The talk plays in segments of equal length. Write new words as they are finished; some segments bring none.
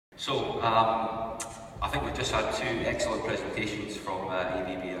I think we've just had two excellent presentations from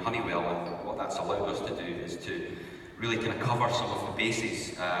ABB and Honeywell, and what that's allowed us to do is to really kind of cover some of the bases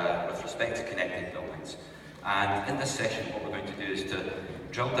with respect to connected buildings. And in this session, what we're going to do is to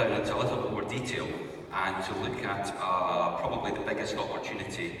drill down into a little bit more detail and to look at probably the biggest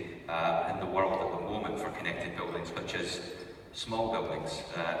opportunity in the world at the moment for connected buildings, which is small buildings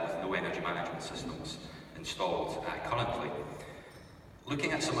with no energy management systems installed currently.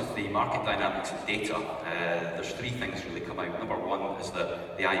 Looking at some of the market dynamics and data, there's three things really come out. Number one is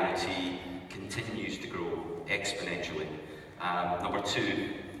that the IoT continues to grow exponentially. Number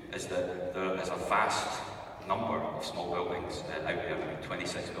two is that there is a vast number of small buildings out there,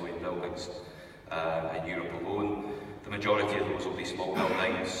 26 million buildings in Europe alone. The majority of those will be small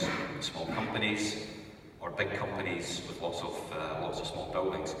buildings, small companies, or big companies with lots of small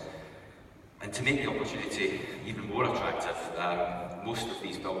buildings. And to make the opportunity even more attractive, most of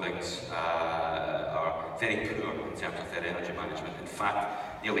these buildings are very poor in terms of their energy management. In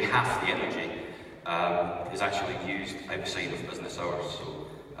fact, nearly half the energy is actually used outside of business hours. So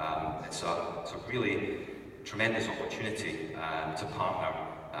it's a really tremendous opportunity to partner,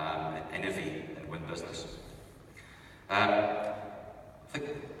 innovate and win business. I think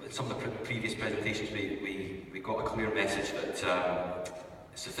in some of the previous presentations we got a clear message that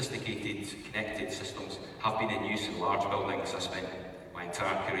sophisticated connected systems have been in use in large buildings. I spent my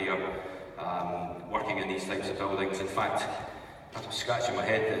entire career working in these types of buildings. In fact, I was scratching my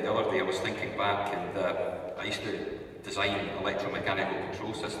head the other day. I was thinking back, and I used to design electromechanical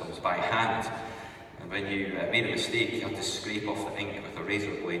control systems by hand. And when you made a mistake, you had to scrape off the ink with a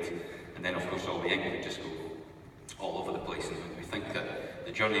razor blade, and then of course all the ink would just go all over the place. And when we think that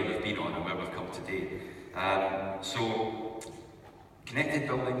the journey we've been on and where we've come today. Connected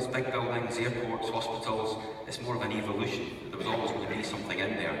buildings, big buildings, airports, hospitals, it's more of an evolution. There was always going to be something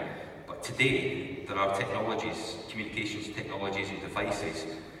in there. But today, there are technologies, communications technologies and devices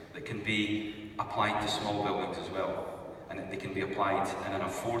that can be applied to small buildings as well. And they can be applied in an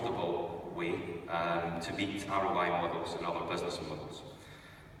affordable way to meet ROI models and other business models.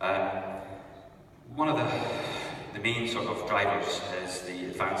 One of the main sort of drivers is the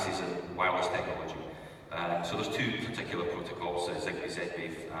advances in wireless technology. So there's two particular protocols, Zigbee,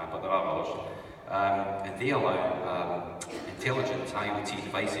 Z-Wave, but there are others. And they allow intelligent IoT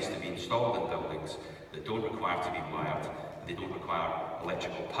devices to be installed in buildings that don't require to be wired. They don't require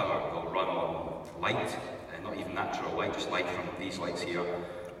electrical power. They'll run on light, not even natural light, just light from these lights here,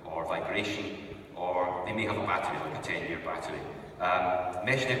 or vibration, or they may have a battery, like a 10-year battery.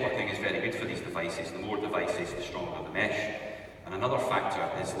 Mesh networking is very good for these devices. The more devices, the stronger the mesh. And another factor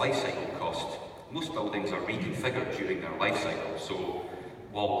is life cycle cost. Most buildings are reconfigured during their life cycle, so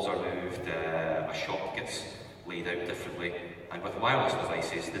walls are moved, a shop gets laid out differently, and with wireless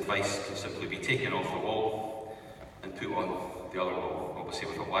devices, the device can simply be taken off the wall and put on the other wall. Obviously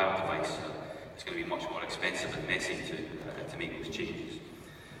with a wired device, it's going to be much more expensive and messy to make those changes.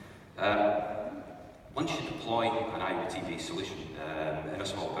 Once you deploy an IoT-based solution in a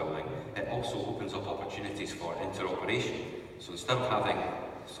small building, it also opens up opportunities for interoperation. So instead of having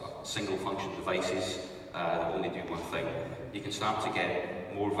single function devices that only do one thing, you can start to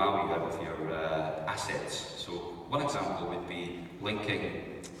get more value out of your assets. So one example would be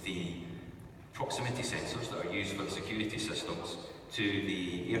linking the proximity sensors that are used for the security systems to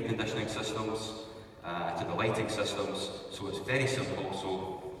the air conditioning systems, to the lighting systems. So it's very simple.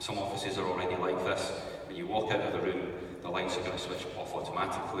 So some offices are already like this. When you walk out of the room, the lights are going to switch off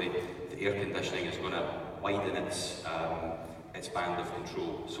automatically. The air conditioning is going to widen its band of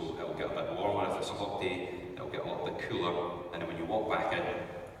control, so it'll get a bit warmer if it's a hot day, it'll get a little bit cooler, and then when you walk back in,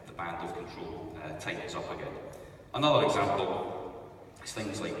 the band of control tightens up again. Another example is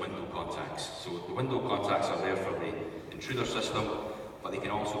things like window contacts. So the window contacts are there for the intruder system, but they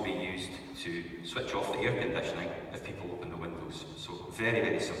can also be used to switch off the air conditioning if people open the windows. So very,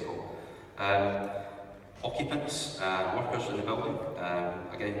 very simple. Occupants, workers in the building,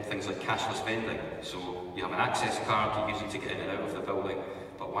 again, things like cashless vending. So you have an access card, you use it to get in and out of the building,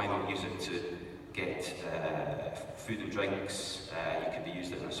 but why not use it to get food and drinks? You could be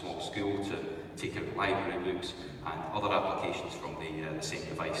used in a small school to take out library books and other applications from the same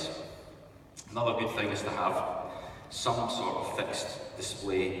device. Another good thing is to have some sort of fixed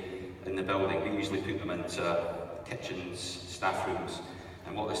display in the building. We usually put them into kitchens, staff rooms.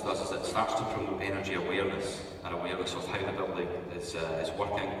 And what this does is it starts to promote energy awareness and awareness of how the building is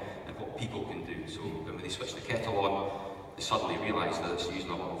working and what people can do. So when they switch the kettle on, they suddenly realise that it's using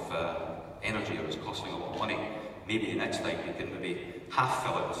a lot of energy or it's costing a lot of money. Maybe the next time we can maybe half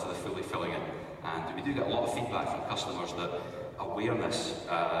fill it instead of fully filling it. And we do get a lot of feedback from customers that a awareness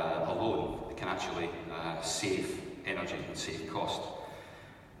alone can actually save energy and save cost.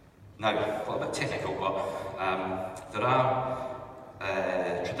 Now, a little bit technical, but there are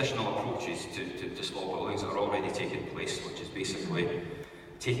traditional approaches to small buildings that are already taking place, which is basically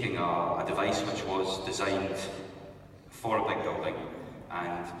taking a device which was designed for a big building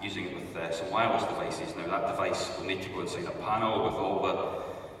and using it with some wireless devices. Now that device will need to go inside a panel with all the,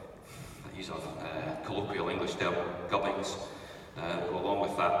 I use a colloquial English term, gubbins, go along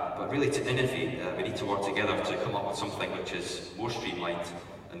with that. But really to innovate, we need to work together to come up with something which is more streamlined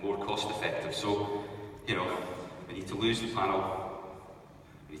and more cost effective. So, you know, we need to lose the panel,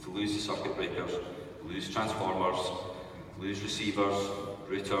 we need to lose the circuit breakers, lose transformers, lose receivers,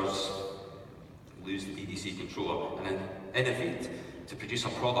 routers, lose the BDC controller, and then innovate to produce a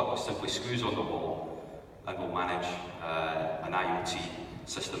product that simply screws on the wall and will manage an IoT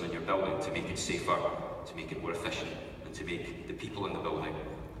system in your building to make it safer, to make it more efficient, and to make the people in the building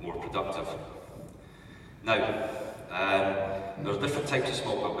more productive. Now, there are different types of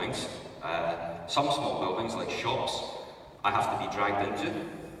small buildings. Some small buildings, like shops, I have to be dragged into,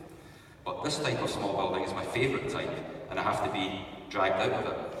 but this type of small building is my favourite type, and I have to be dragged out of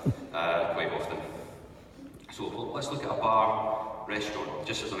it quite often. So let's look at a bar restaurant,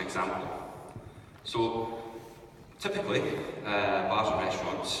 just as an example. So typically, bars and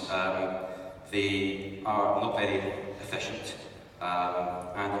restaurants, they are not very efficient,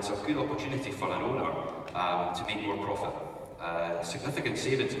 and it's a good opportunity for an owner to make more profit. Significant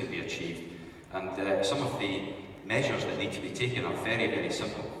savings can be achieved, and some of the measures that need to be taken are very, very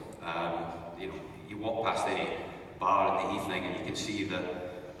simple. You know, you walk past any bar in the evening and you can see the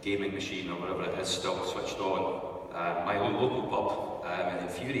gaming machine or whatever it is still switched on. My own local pub, it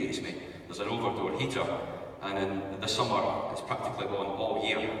infuriates me. There's an overdoor heater, and in the summer it's practically on all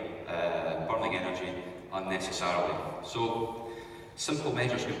year, burning energy unnecessarily. So simple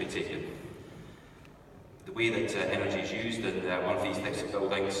measures can be taken. The way that energy is used in one of these types of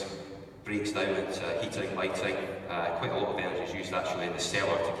buildings breaks down into heating, lighting. Quite a lot of energy is used actually in the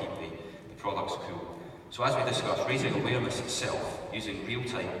cellar to keep the products cool. So as we discussed, raising awareness itself using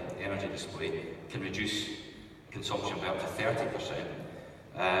real-time energy display can reduce consumption by up to 30%.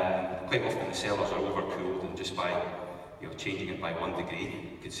 Quite often the cellars are overcooled, and just by changing it by 1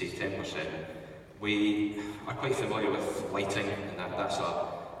 degree, you could save 10%. We are quite familiar with lighting, and that's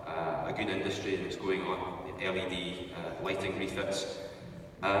a good industry, and it's going on. LED lighting refits,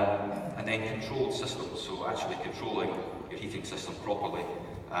 and then controlled systems. So actually controlling your heating system properly.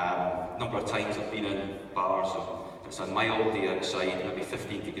 Number of times I've been in bars, so it's a mild day outside, maybe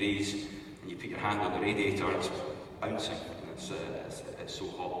 15 degrees, and you put your hand on the radiator and it's bouncing, and it's so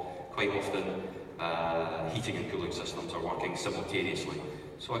hot. Quite often heating and cooling systems are working simultaneously.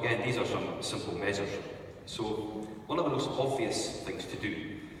 So again, these are some simple measures. So one of the most obvious things to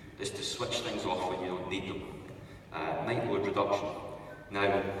do is to switch things off when you don't need them. Night load reduction.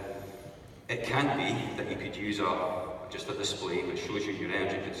 Now, it can be that you could use just a display which shows you your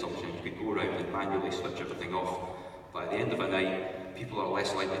energy consumption. You could go around and manually switch everything off. But at the end of a night, people are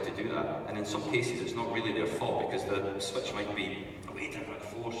less likely to do that. And in some cases, it's not really their fault, because the switch might be away down at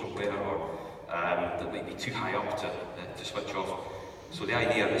 4 somewhere, or that might be too high up to switch off. So the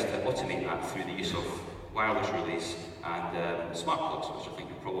idea is to automate that through the use of wireless relays and smart plugs, which I think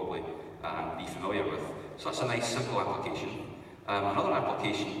you'll probably be familiar with. So that's a nice simple application. Another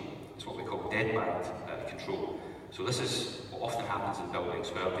application is what we call deadband control. So this is what often happens in buildings,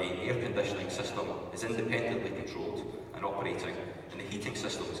 where the air conditioning system is independently controlled and operating, and the heating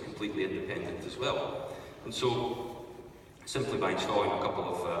system is completely independent as well. And so, simply by installing a couple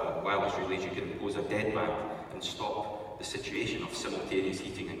of wireless relays, you can impose a deadband and stop the situation of simultaneous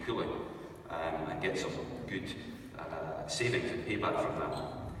heating and cooling, and get some good savings and payback from that.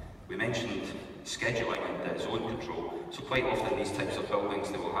 We mentioned scheduling and zone control. So quite often these types of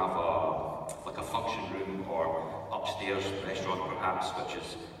buildings, they will have like a function room or upstairs restaurant perhaps, which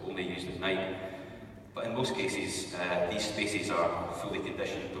is only used at night. But in most cases, these spaces are fully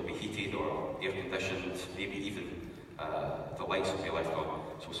conditioned. They'll be heated or air conditioned, maybe even the lights will be left on.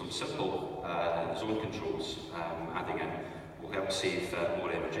 So some simple zone controls adding in will help save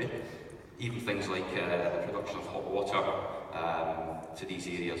more energy. Even things like the production of hot water to these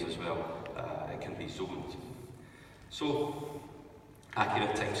areas as well, it can be zoned. So,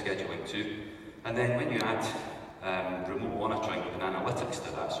 accurate time scheduling too. And then when you add remote monitoring and analytics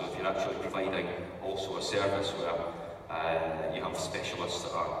to that, so if you're actually providing also a service where you have specialists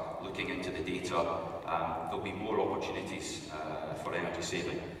that are looking into the data, there'll be more opportunities for energy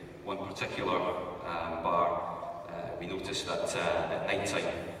saving. One particular bar, we noticed that at night time,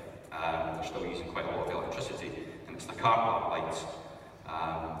 they're still using quite a lot of electricity, and It's the car park lights.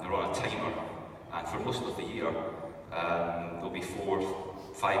 They're on a timer, and for most of the year, there'll be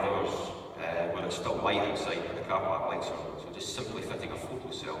 4-5 hours when it's still light outside, but the car park lights are on. So just simply fitting a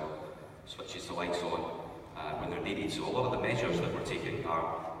photo cell switches the lights on when they're needed. So a lot of the measures that we're taking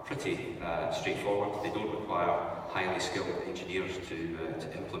are pretty straightforward. They don't require highly skilled engineers to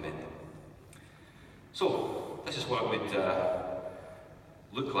implement them. So this is what it would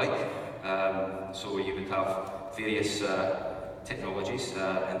look like. So you would have various technologies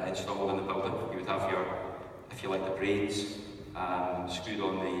installed in the building. You would have your, if you like, the brains screwed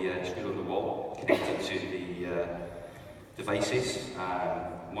on the wall, connected to the devices,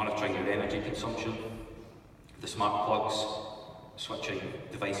 monitoring your energy consumption, the smart plugs, switching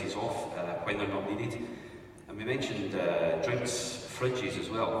devices off when they're not needed. And we mentioned drinks fridges as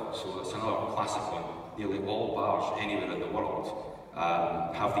well, so that's another classic one. Nearly all bars anywhere in the world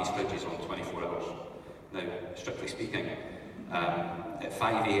have these fridges on 24 hours. Now, strictly speaking, at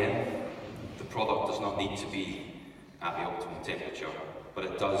 5 AM, the product does not need to be at the optimal temperature, but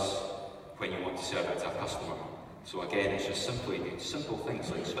it does when you want to serve it to a customer. So again, it's just simply simple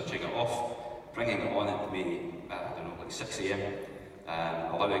things like switching it off, bringing it on at maybe, I don't know, like 6 AM,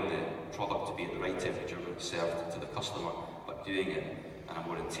 allowing the product to be at the right temperature when it's served to the customer, but doing it in a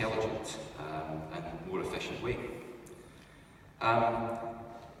more intelligent and more efficient way.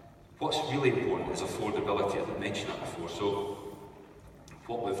 What's really important is affordability. I didn't mention that before. So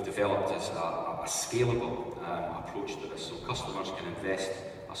what we've developed is a scalable approach to this. So customers can invest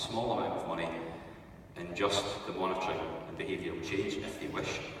a small amount of money in just the monitoring and behavioural change if they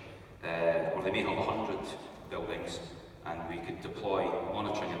wish. Or they may have 100 buildings and we could deploy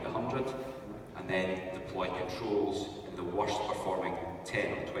monitoring in the 100 and then deploy controls in the worst performing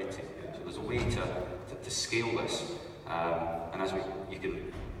 10 or 20. So there's a way to scale this, and as you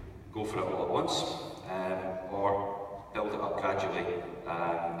can go for it all at once, or build it up gradually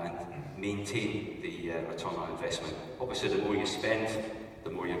and maintain the return on investment. Obviously, the more you spend, the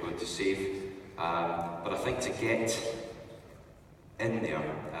more you're going to save. But I think to get in there,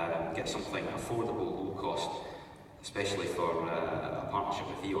 get something affordable, low cost, especially for a partnership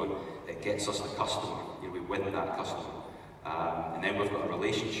with E.ON, it gets us the customer. We win that customer. And then we've got a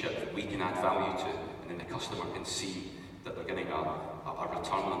relationship that we can add value to, and then the customer can see that they're getting a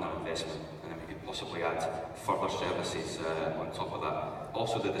return on their investment, and then we could possibly add further services on top of that.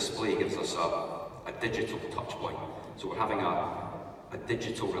 Also, the display gives us a digital touch point. So we're having a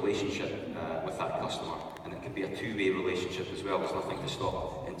digital relationship with that customer, and it can be a two-way relationship as well. There's nothing to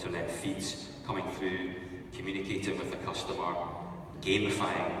stop internet feeds coming through, communicating with the customer,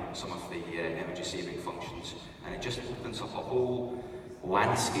 gamifying some of the energy saving functions, and it just opens up a whole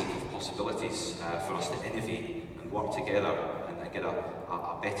landscape of possibilities for us to innovate and work together and get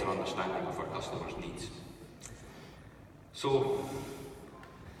a better understanding of our customers' needs. So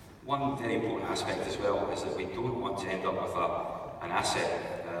one very important aspect as well is that we don't want to end up with an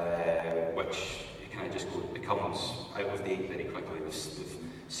asset which kind of just becomes out of date very quickly. We've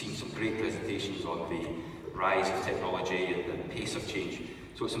seen some great presentations on the rise of technology and the pace of change.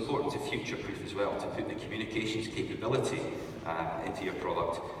 So it's important to future-proof as well, to put the communications capability into your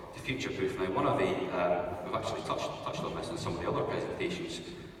product, to future-proof. Now, one of the, we've actually touched on this in some of the other presentations,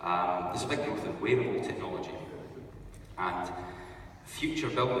 there's a big growth in wearable technology. And future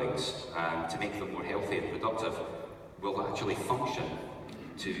buildings, to make them more healthy and productive, will actually function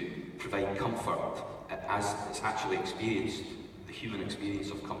to provide comfort as it's actually experienced, the human experience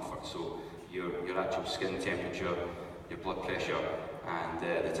of comfort. So your actual skin temperature, your blood pressure, and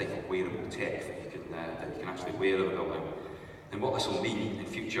the type of wearable tech that you can actually wear in a building. And what this will mean in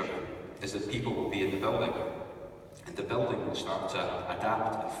future is that people will be in the building, and the building will start to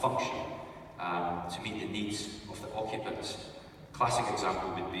adapt and function to meet the needs of the occupants. Classic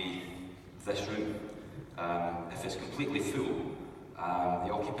example would be this room. If it's completely full,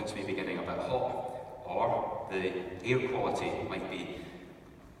 the occupants may be getting a bit hot, or the air quality might be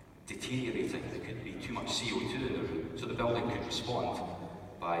deteriorating. There could be too much CO2 in the room. So the building could respond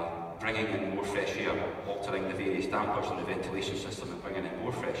by bringing in more fresh air, altering the various dampers in the ventilation system and bringing in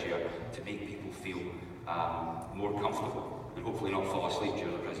more fresh air to make people feel more comfortable and hopefully not fall asleep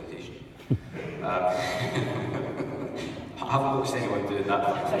during the presentation. I haven't noticed anyone doing that,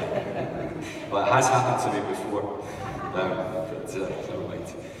 but it has happened to me before. But never mind.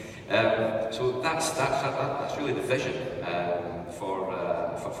 So that's really the vision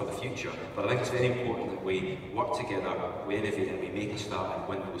for the future. But I think it's very important that we work together, we innovate, and we make a start and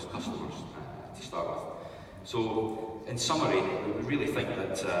win those customers to start with. So, in summary, we really think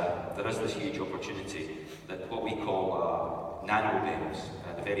that there is this huge opportunity that what we call nano BEMS,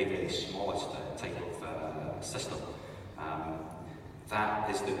 the very, very smallest type of system. That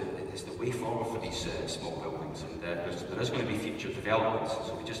is the way forward for these small buildings, and there is going to be future developments,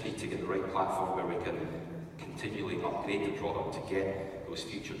 so we just need to get the right platform where we can continually upgrade the product to get those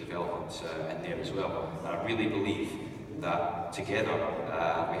future developments in there as well. And I really believe that together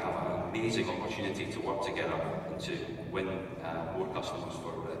we have an amazing opportunity to work together and to win more customers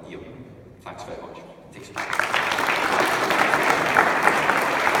for EO. Thanks very much. Take some time.